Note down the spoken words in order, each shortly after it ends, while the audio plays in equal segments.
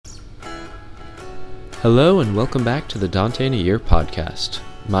Hello and welcome back to the Dante in a Year podcast.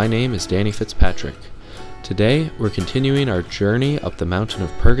 My name is Danny Fitzpatrick. Today we're continuing our journey up the mountain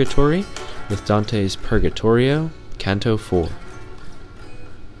of Purgatory with Dante's Purgatorio, Canto 4.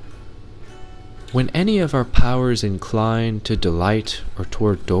 When any of our powers incline to delight or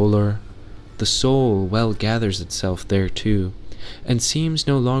toward dolor, the soul well gathers itself thereto, and seems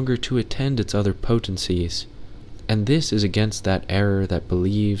no longer to attend its other potencies. And this is against that error that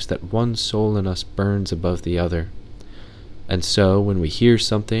believes that one soul in us burns above the other. And so, when we hear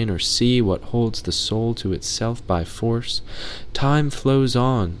something or see what holds the soul to itself by force, time flows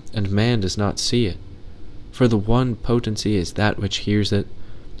on, and man does not see it. For the one potency is that which hears it,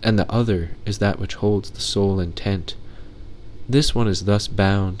 and the other is that which holds the soul intent. This one is thus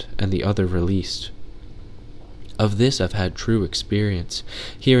bound, and the other released. Of this I've had true experience,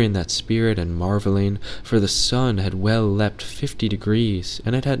 hearing that spirit and marveling, for the sun had well leapt 50 degrees,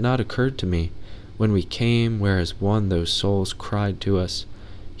 and it had not occurred to me, when we came where as one those souls cried to us,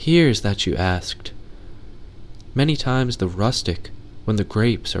 "Here's that you asked." Many times the rustic, when the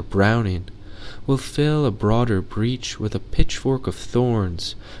grapes are browning, will fill a broader breach with a pitchfork of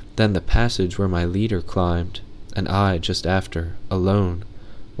thorns than the passage where my leader climbed, and I just after, alone,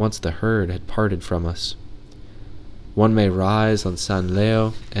 once the herd had parted from us. One may rise on San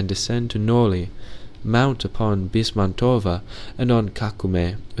Leo and descend to Noli, mount upon Bismantova and on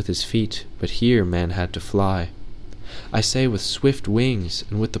Cacume with his feet, but here man had to fly. I say with swift wings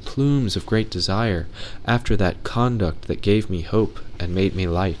and with the plumes of great desire, after that conduct that gave me hope and made me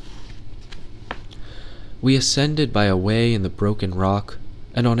light. We ascended by a way in the broken rock,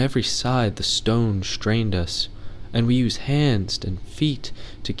 and on every side the stone strained us, and we used hands and feet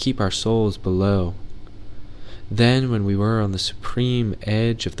to keep our souls below. Then, when we were on the supreme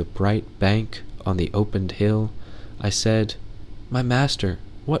edge of the bright bank on the opened hill, I said, "My master,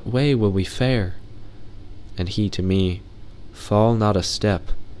 what way will we fare?" And he to me, "Fall not a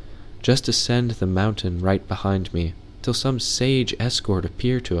step. Just ascend the mountain right behind me, till some sage escort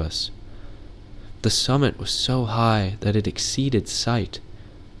appear to us." The summit was so high that it exceeded sight,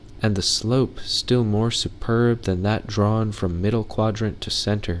 and the slope still more superb than that drawn from middle quadrant to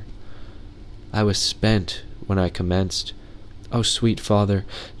center. I was spent when I commenced. "O sweet father,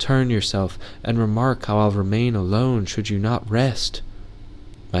 turn yourself, and remark how I'll remain alone should you not rest."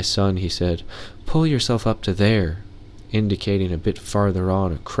 "My son," he said, "pull yourself up to there," indicating a bit farther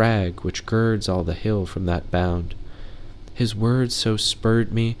on a crag which girds all the hill from that bound. His words so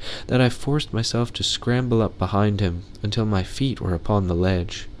spurred me that I forced myself to scramble up behind him until my feet were upon the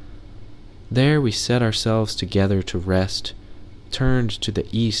ledge. There we set ourselves together to rest, turned to the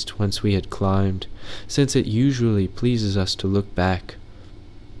east whence we had climbed, since it usually pleases us to look back.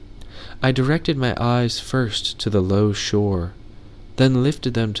 I directed my eyes first to the low shore, then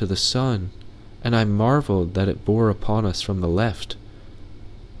lifted them to the sun, and I marveled that it bore upon us from the left.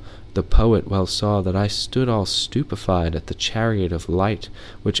 The poet well saw that I stood all stupefied at the chariot of light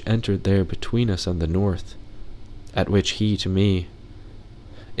which entered there between us on the north, at which he to me,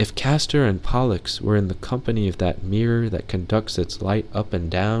 "If Castor and Pollux were in the company of that mirror that conducts its light up and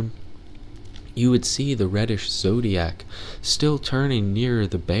down, you would see the reddish zodiac still turning nearer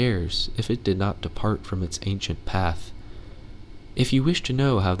the bears if it did not depart from its ancient path. If you wish to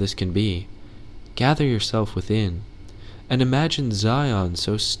know how this can be, gather yourself within, and imagine Zion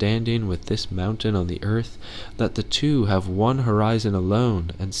so standing with this mountain on the earth that the two have one horizon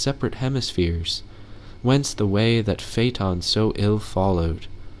alone and separate hemispheres, whence the way that Phaeton so ill followed,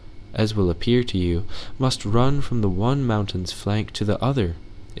 as will appear to you, must run from the one mountain's flank to the other,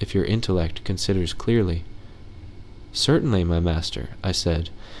 if your intellect considers clearly." "Certainly, my master," I said.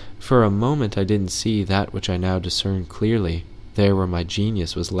 "For a moment I didn't see that which I now discern clearly, there where my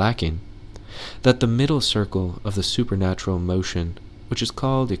genius was lacking, that the middle circle of the supernatural motion, which is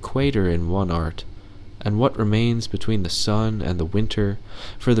called equator in one art, and what remains between the sun and the winter,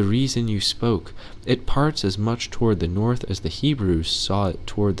 for the reason you spoke, it parts as much toward the north as the Hebrews saw it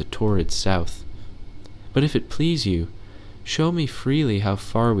toward the torrid south. But if it please you, show me freely how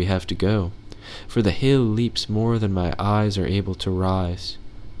far we have to go, for the hill leaps more than my eyes are able to rise."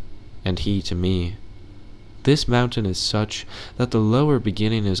 And he to me, "This mountain is such that the lower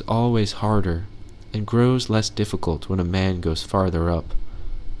beginning is always harder, and grows less difficult when a man goes farther up.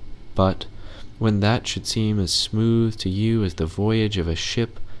 But when that should seem as smooth to you as the voyage of a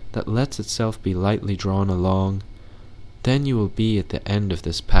ship that lets itself be lightly drawn along, then you will be at the end of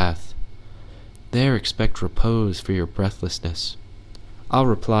this path. There expect repose for your breathlessness." I'll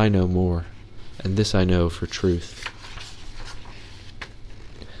reply no more, and this I know for truth.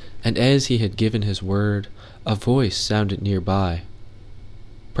 And as he had given his word, a voice sounded nearby.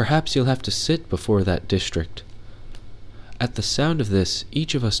 Perhaps you'll have to sit before that district." At the sound of this,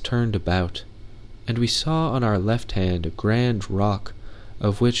 each of us turned about, and we saw on our left hand a grand rock,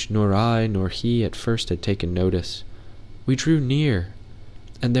 of which nor I nor he at first had taken notice. We drew near,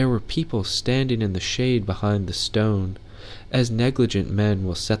 and there were people standing in the shade behind the stone, as negligent men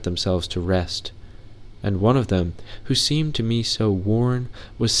will set themselves to rest, and one of them, who seemed to me so worn,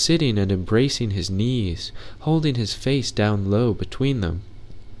 was sitting and embracing his knees, holding his face down low between them.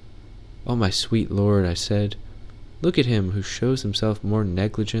 "Oh, my sweet lord," I said, "look at him who shows himself more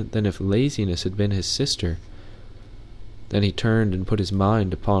negligent than if laziness had been his sister." Then he turned and put his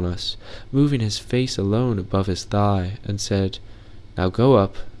mind upon us, moving his face alone above his thigh, and said, "Now go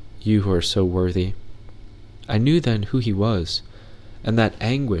up, you who are so worthy." I knew then who he was, and that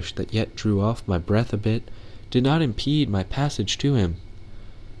anguish that yet drew off my breath a bit did not impede my passage to him.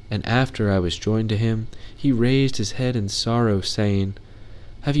 And after I was joined to him, he raised his head in sorrow, saying,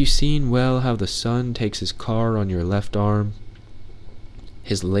 "Have you seen well how the sun takes his car on your left arm?"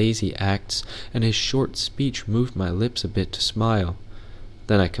 His lazy acts and his short speech moved my lips a bit to smile.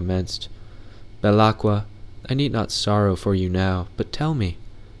 Then I commenced, "Belacqua, I need not sorrow for you now, but tell me,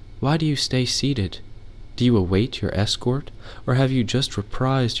 why do you stay seated? Do you await your escort, or have you just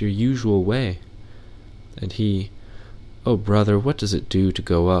reprised your usual way?" And he, "Oh, brother, what does it do to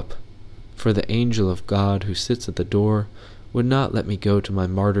go up? For the angel of God who sits at the door would not let me go to my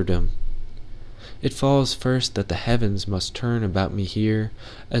martyrdom. It falls first that the heavens must turn about me here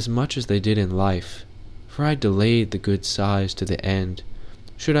as much as they did in life, for I delayed the good sighs to the end.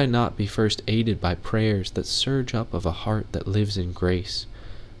 Should I not be first aided by prayers that surge up of a heart that lives in grace?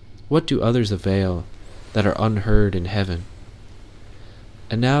 What do others avail that are unheard in heaven?"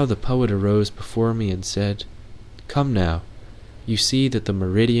 And now the poet arose before me and said, "Come now, you see that the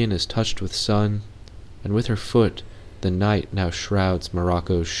meridian is touched with sun, and with her foot the night now shrouds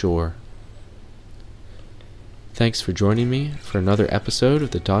Morocco's shore." Thanks for joining me for another episode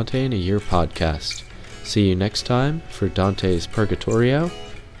of the Dante in a Year podcast. See you next time for Dante's Purgatorio,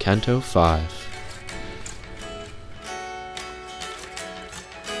 Canto 5.